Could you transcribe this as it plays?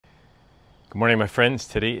Good morning, my friends.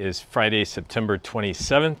 Today is Friday, September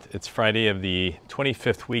 27th. It's Friday of the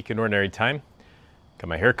 25th week in Ordinary Time. Got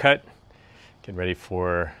my hair cut, getting ready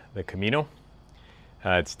for the Camino.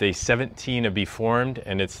 It's day 17 of Be Formed,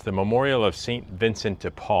 and it's the memorial of St. Vincent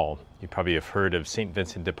de Paul. You probably have heard of St.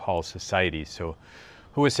 Vincent de Paul Society. So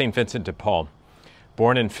who was St. Vincent de Paul?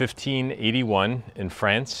 Born in 1581 in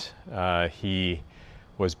France. He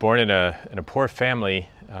was born in a poor family,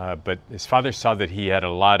 but his father saw that he had a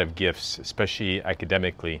lot of gifts, especially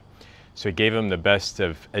academically. So he gave him the best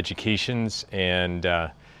of educations, and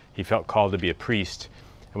he felt called to be a priest.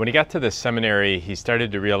 And when he got to the seminary, he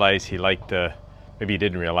started to realize he liked maybe he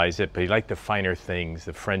didn't realize it, but he liked the finer things,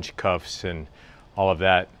 the French cuffs and all of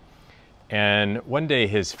that. And one day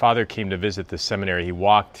his father came to visit the seminary. He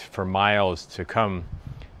walked for miles to come,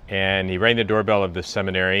 and he rang the doorbell of the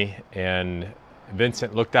seminary, and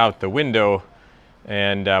Vincent looked out the window,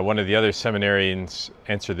 and one of the other seminarians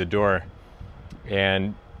answered the door.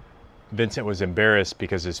 And Vincent was embarrassed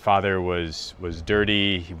because his father was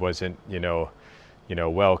dirty. He wasn't,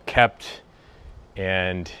 well kept,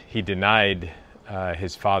 and he denied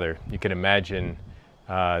his father. You can imagine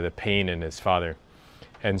the pain in his father,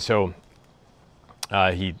 and so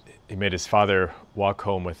he made his father walk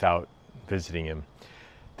home without visiting him.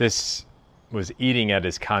 This was eating at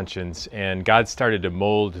his conscience, and God started to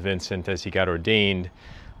mold Vincent as he got ordained,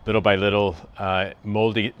 little by little,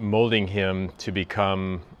 molding him to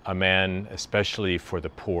become a man, especially for the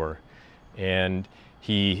poor. And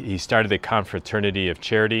he started the Confraternity of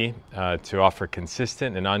Charity to offer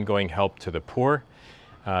consistent and ongoing help to the poor,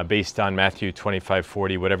 based on Matthew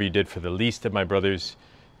 25:40, whatever you did for the least of my brothers,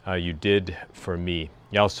 you did for me.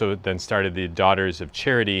 He also then started the Daughters of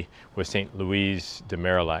Charity with St. Louise de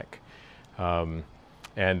Marillac.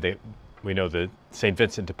 We know the St.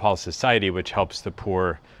 Vincent de Paul Society, which helps the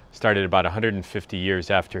poor, started about 150 years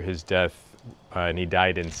after his death, and he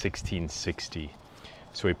died in 1660.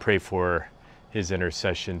 So we pray for his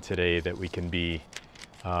intercession today, that we can be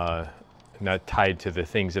not tied to the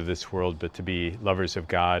things of this world, but to be lovers of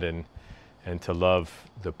God and to love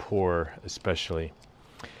the poor especially.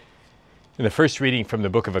 In the first reading from the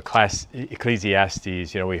book of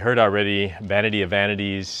Ecclesiastes, we heard already, vanity of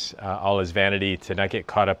vanities, all is vanity, to not get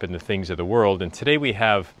caught up in the things of the world. And today we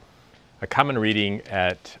have a common reading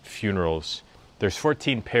at funerals. There's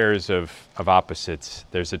 14 pairs of opposites.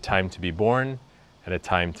 There's a time to be born and a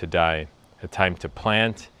time to die, a time to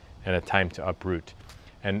plant and a time to uproot.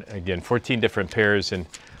 And again, 14 different pairs. And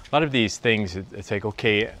a lot of these things, it's like,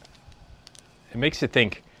 okay, it makes you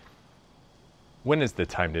think, when is the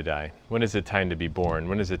time to die? When is the time to be born?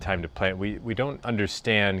 When is the time to plant? We don't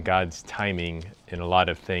understand God's timing in a lot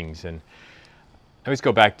of things. And I always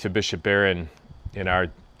go back to Bishop Barron in our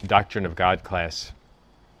Doctrine of God class.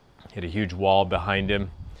 He had a huge wall behind him,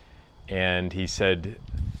 and he said,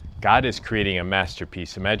 God is creating a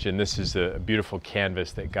masterpiece. Imagine this is a beautiful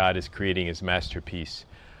canvas that God is creating his masterpiece.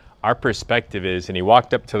 Our perspective is, and he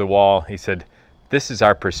walked up to the wall, he said, this is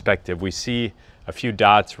our perspective. We see a few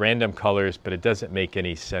dots, random colors, but it doesn't make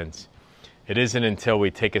any sense. It isn't until we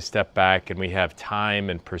take a step back and we have time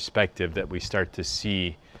and perspective that we start to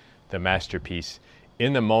see the masterpiece.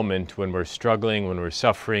 In the moment, when we're struggling, when we're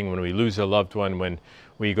suffering, when we lose a loved one, when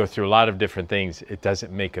we go through a lot of different things, it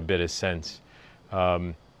doesn't make a bit of sense.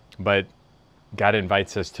 But God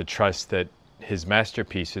invites us to trust that his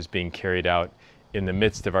masterpiece is being carried out in the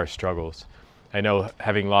midst of our struggles. I know,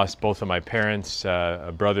 having lost both of my parents,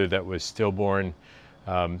 a brother that was stillborn,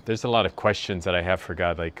 there's a lot of questions that I have for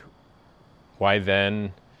God, like, why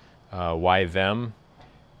then? Why them?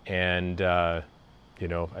 And,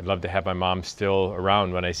 I'd love to have my mom still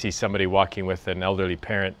around. When I see somebody walking with an elderly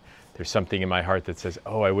parent, there's something in my heart that says,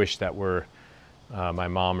 oh, I wish that were my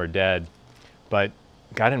mom or dad. But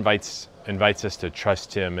God invites us to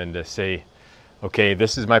trust him and to say, okay,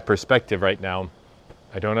 this is my perspective right now.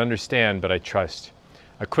 I don't understand, but I trust.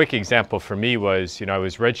 A quick example for me was, I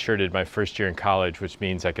was redshirted my first year in college, which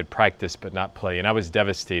means I could practice but not play. And I was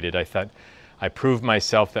devastated. I thought I proved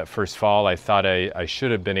myself that first fall. I thought I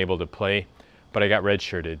should have been able to play, but I got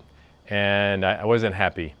redshirted. And I wasn't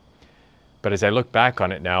happy. But as I look back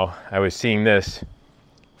on it now, I was seeing this.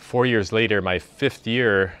 4 years later, my fifth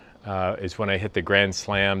year, is when I hit the Grand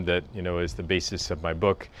Slam that, is the basis of my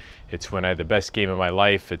book. It's when I had the best game of my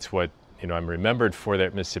life. It's what I'm remembered for there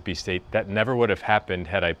at Mississippi State. That never would have happened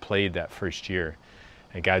had I played that first year.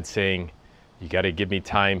 And God's saying, you got to give me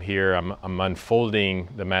time here. I'm unfolding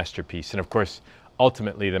the masterpiece. And of course,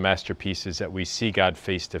 ultimately the masterpiece is that we see God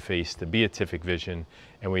face to face, the beatific vision,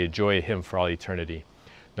 and we enjoy him for all eternity.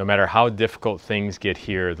 No matter how difficult things get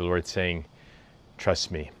here, the Lord's saying,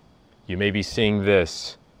 trust me. You may be seeing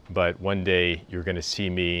this, but one day you're going to see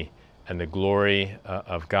me and the glory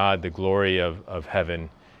of God, the glory of heaven,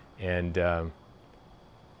 and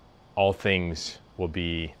all things will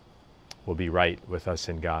be right with us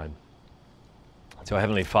in God. So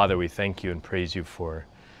Heavenly Father, we thank you and praise you for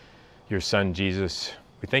your Son, Jesus.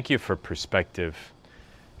 We thank you for perspective.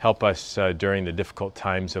 Help us during the difficult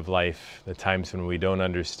times of life, the times when we don't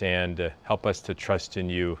understand. Help us to trust in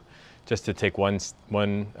you, just to take one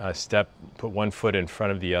step, put one foot in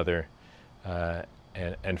front of the other,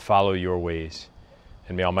 and follow your ways.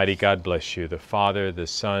 And may Almighty God bless you, the Father, the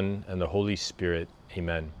Son, and the Holy Spirit.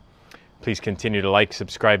 Amen. Please continue to like,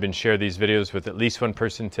 subscribe, and share these videos with at least one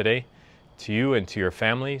person today. To you and to your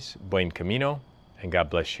families, buen camino, and God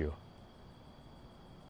bless you.